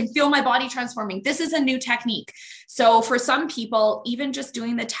good. I can feel my body transforming. This is a new technique. So for some people, even just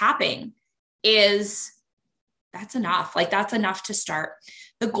doing the tapping that's enough. Like that's enough to start.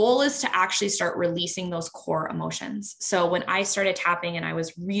 The goal is to actually start releasing those core emotions. So when I started tapping and I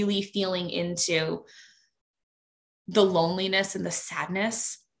was really feeling into the loneliness and the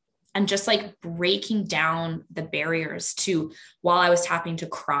sadness, and just like breaking down the barriers to, while I was tapping, to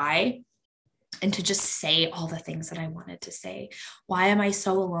cry and to just say all the things that I wanted to say. Why am I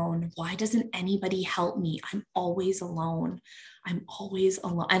so alone? Why doesn't anybody help me? I'm always alone. I'm always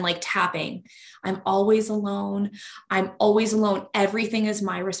alone. I'm like tapping. I'm always alone. I'm always alone. Everything is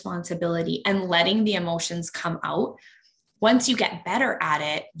my responsibility, and letting the emotions come out. Once you get better at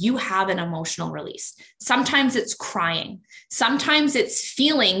it, you have an emotional release. Sometimes it's crying. Sometimes it's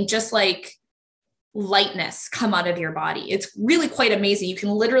feeling just like lightness come out of your body. It's really quite amazing. You can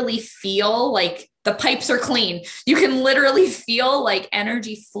literally feel like the pipes are clean. You can literally feel like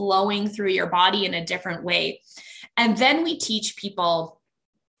energy flowing through your body in a different way. And then we teach people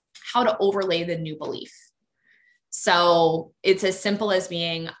how to overlay the new belief. So it's as simple as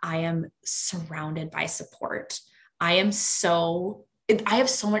being, I am surrounded by support. I have so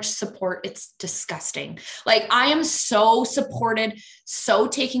much support. It's disgusting. Like I am so supported, so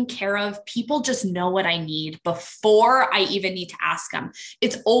taken care of. People just know what I need before I even need to ask them.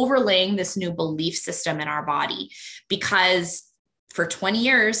 It's overlaying this new belief system in our body, because for 20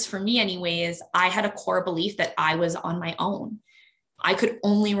 years, for me anyways, I had a core belief that I was on my own. I could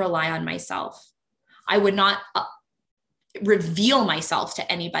only rely on myself. I would not reveal myself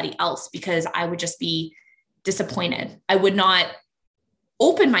to anybody else because I would just be disappointed. I would not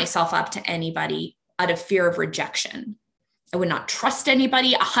open myself up to anybody out of fear of rejection. I would not trust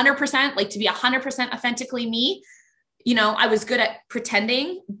anybody 100%, like to be 100% authentically me. I was good at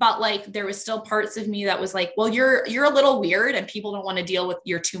pretending, but like there was still parts of me that was like, well, you're a little weird and people don't want to deal with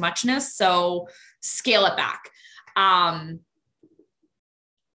your too muchness. So scale it back.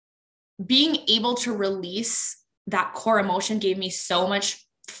 Being able to release that core emotion gave me so much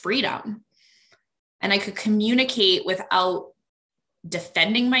freedom, and I could communicate without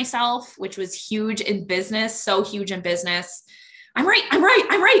defending myself, which was huge in business. So huge in business. I'm right. I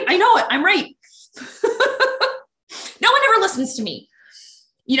know it. I'm right. No one ever listens to me,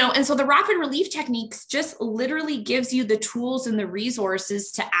 and so the rapid relief techniques just literally gives you the tools and the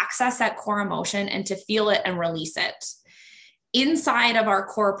resources to access that core emotion and to feel it and release it. Inside of our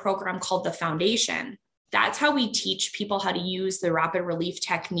core program called the Foundation, that's how we teach people how to use the rapid relief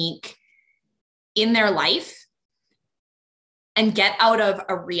technique in their life and get out of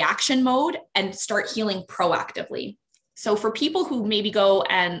a reaction mode and start healing proactively. So for people who maybe go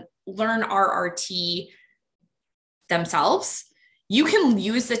and learn RRT themselves, you can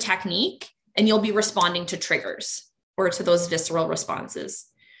use the technique and you'll be responding to triggers or to those visceral responses.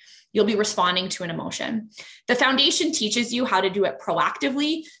 You'll be responding to an emotion. The Foundation teaches you how to do it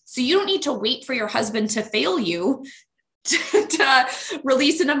proactively. So you don't need to wait for your husband to fail you to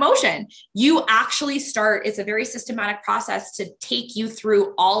release an emotion. You actually start, it's a very systematic process to take you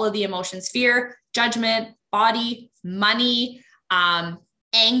through all of the emotions: fear, judgment, body, money,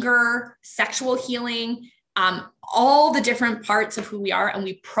 anger, sexual healing, all the different parts of who we are. And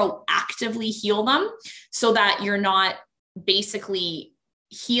we proactively heal them so that you're not basically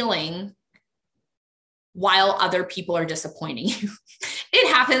healing while other people are disappointing you. It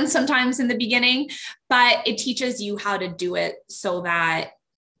happens sometimes in the beginning, but it teaches you how to do it so that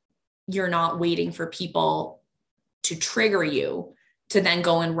you're not waiting for people to trigger you to then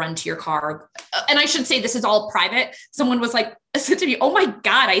go and run to your car. And I should say, this is all private. Someone was like, said to me, oh my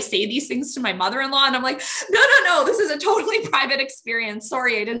God, I say these things to my mother-in-law. And I'm like, no, this is a totally private experience.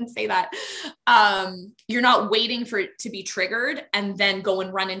 Sorry, I didn't say that. You're not waiting for it to be triggered and then go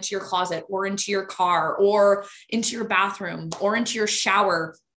and run into your closet or into your car or into your bathroom or into your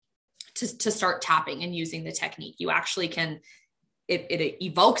shower to start tapping and using the technique. You actually can, it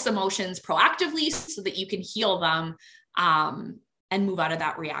evokes emotions proactively so that you can heal them, and move out of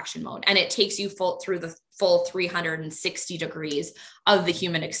that reaction mode. And it takes you through the full 360 degrees of the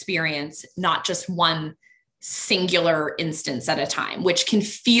human experience, not just one singular instance at a time, which can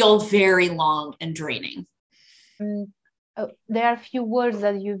feel very long and draining. There are a few words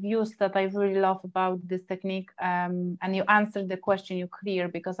that you've used that I really love about this technique. And you answered the question, you clear,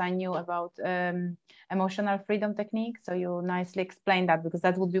 because I knew about emotional freedom technique. So you nicely explained that, because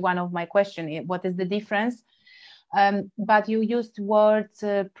that would be one of my questions. What is the difference? But you used words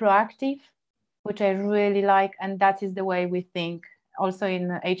proactive, which I really like. And that is the way we think also in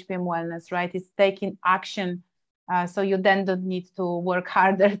HPM Wellness, right? It's taking action. So you then don't need to work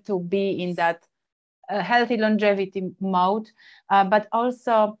harder to be in that healthy longevity mode. But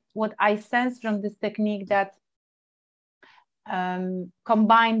also what I sense from this technique that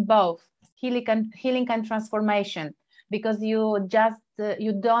combine both healing and transformation, because you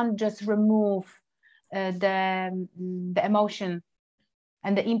don't just remove the emotion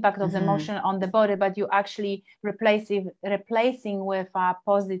and the impact of the emotion on the body, but you actually replacing with a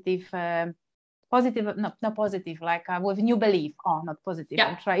positive, with new belief. Oh, not positive.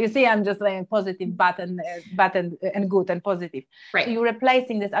 Yeah. You see, I'm just saying positive button and good and positive. Right. So you're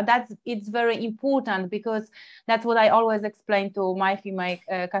replacing this. It's very important, because that's what I always explain to my female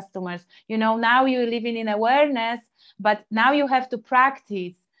customers. Now you're living in awareness, but now you have to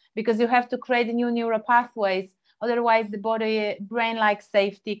practice, because you have to create new neural pathways. Otherwise, the brain-like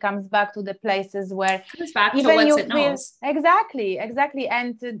safety comes back to the places where comes back to what it knows. Exactly.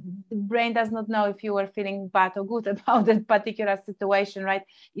 And the brain does not know if you were feeling bad or good about that particular situation, right?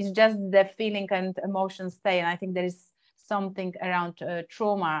 It's just the feeling and emotions stay. And I think there is something around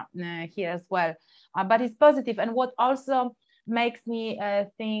trauma here as well. But it's positive. And what also makes me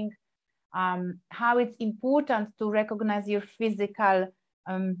think how it's important to recognize your physical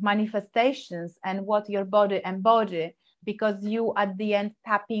manifestations and what your body embody, because you at the end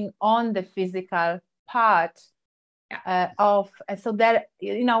tapping on the physical part so there,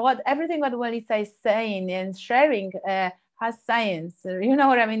 everything what Melissa is saying and sharing has science. You know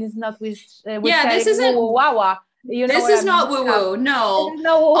what I mean? It's not with this isn't woo-woo. This is not woo-woo. No.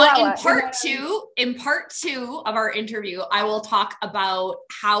 In part two of our interview, I will talk about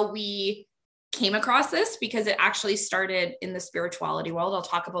how we came across this because it actually started in the spirituality world. I'll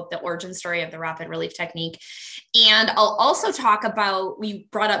talk about the origin story of the rapid relief technique. And I'll also talk about, we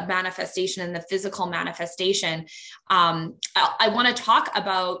brought up manifestation and the physical manifestation. I want to talk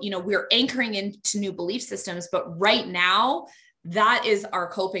about, we're anchoring into new belief systems, but right now, that is our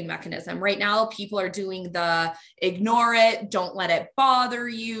coping mechanism. Right now, people are doing the ignore it, don't let it bother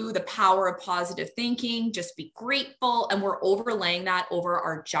you, the power of positive thinking, just be grateful. And we're overlaying that over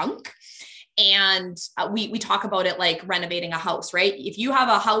our junk. And we talk about it like renovating a house, right? If you have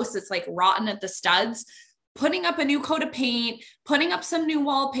a house that's like rotten at the studs, putting up a new coat of paint, putting up some new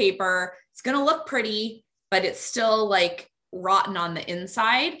wallpaper, it's going to look pretty, but it's still like rotten on the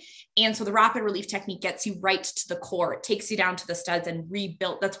inside. And so the rapid relief technique gets you right to the core. It takes you down to the studs and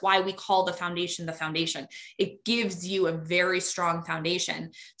rebuild. That's why we call the foundation. It gives you a very strong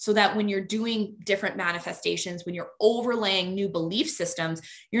foundation so that when you're doing different manifestations, when you're overlaying new belief systems,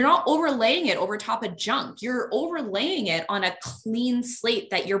 you're not overlaying it over top of junk. You're overlaying it on a clean slate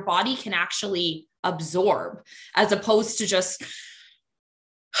that your body can actually absorb, as opposed to just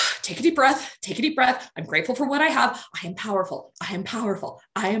take a deep breath. I'm grateful for what I have. I am powerful.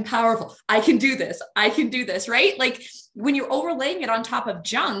 I can do this. Right? Like when you're overlaying it on top of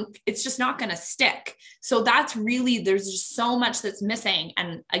junk, it's just not going to stick. So that's really, there's just so much that's missing.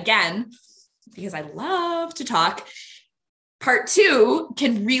 And again, because I love to talk, part 2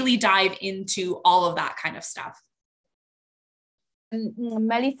 can really dive into all of that kind of stuff.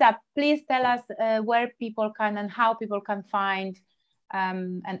 Melissa, please tell us where people can and how people can find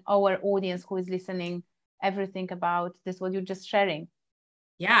and our audience who is listening, everything about this, what you're just sharing.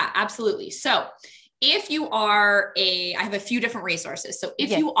 Yeah, absolutely. So if you are I have a few different resources. So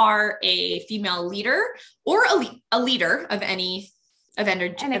if you are a female leader or a leader of any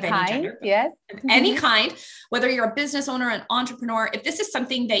gender, yes, any kind, whether you're a business owner, an entrepreneur, if this is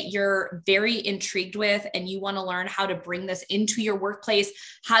something that you're very intrigued with and you want to learn how to bring this into your workplace,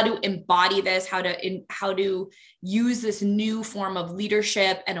 how to embody this, how to use this new form of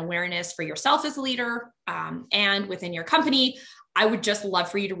leadership and awareness for yourself as a leader, and within your company, I would just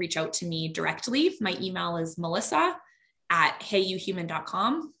love for you to reach out to me directly. My email is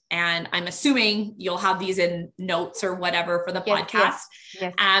melissa@heyyouhuman.com. And I'm assuming you'll have these in notes or whatever for the podcast.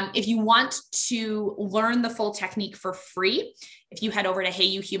 Yes. If you want to learn the full technique for free, if you head over to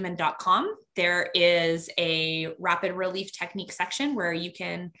heyyouhuman.com, there is a rapid relief technique section where you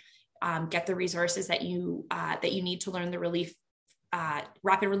can get the resources that you need to learn the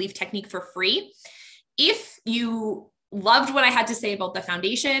rapid relief technique for free. If you loved what I had to say about the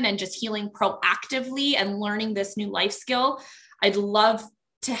foundation and just healing proactively and learning this new life skill, I'd love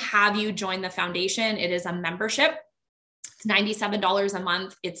to have you join the foundation. It is a membership. It's $97 a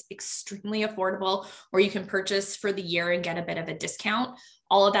month. It's extremely affordable, or you can purchase for the year and get a bit of a discount.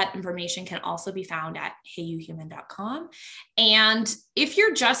 All of that information can also be found at heyyouhuman.com. And if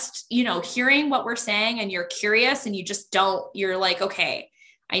you're just, hearing what we're saying and you're curious and you're like, okay,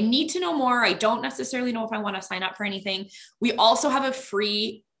 I need to know more. I don't necessarily know if I want to sign up for anything. We also have a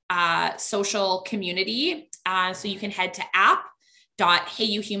free social community. So you can head to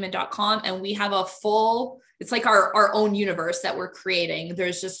app.heyyouhuman.com, and we have it's like our own universe that we're creating.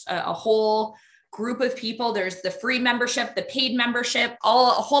 There's just a whole group of people. There's the free membership, the paid membership, a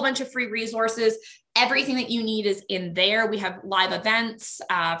whole bunch of free resources. Everything that you need is in there. We have live events,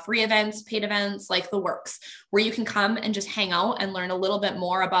 free events, paid events, like the works, where you can come and just hang out and learn a little bit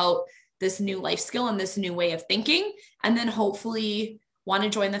more about this new life skill and this new way of thinking. And then hopefully want to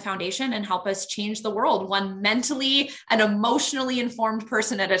join the foundation and help us change the world, one mentally and emotionally informed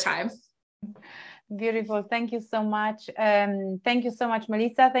person at a time. Beautiful. Thank you so much. Thank you so much,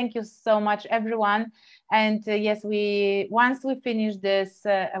 Melissa. Thank you so much, everyone. And yes, once we finish this,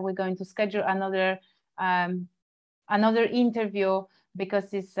 we're going to schedule another interview,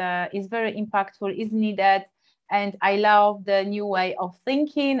 because it's very impactful, is needed. And I love the new way of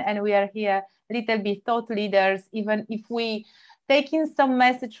thinking. And we are here, little bit thought leaders. Even if we taking some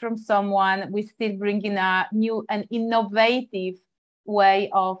message from someone, we still bring in a new and innovative way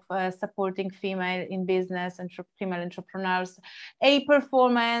of supporting female in business and female entrepreneurs, a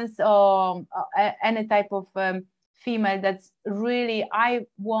performance or any type of female that's really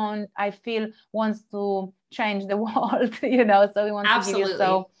wants to change the world, so we want Absolutely. to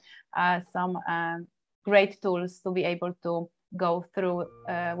give you some great tools to be able to go through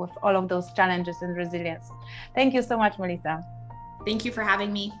with all of those challenges and resilience. Thank you so much, Melissa. Thank you for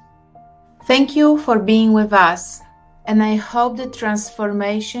having me. Thank you for being with us, and I hope the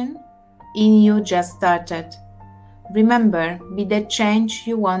transformation in you just started. Remember, be the change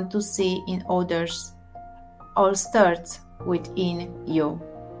you want to see in others. All starts within you.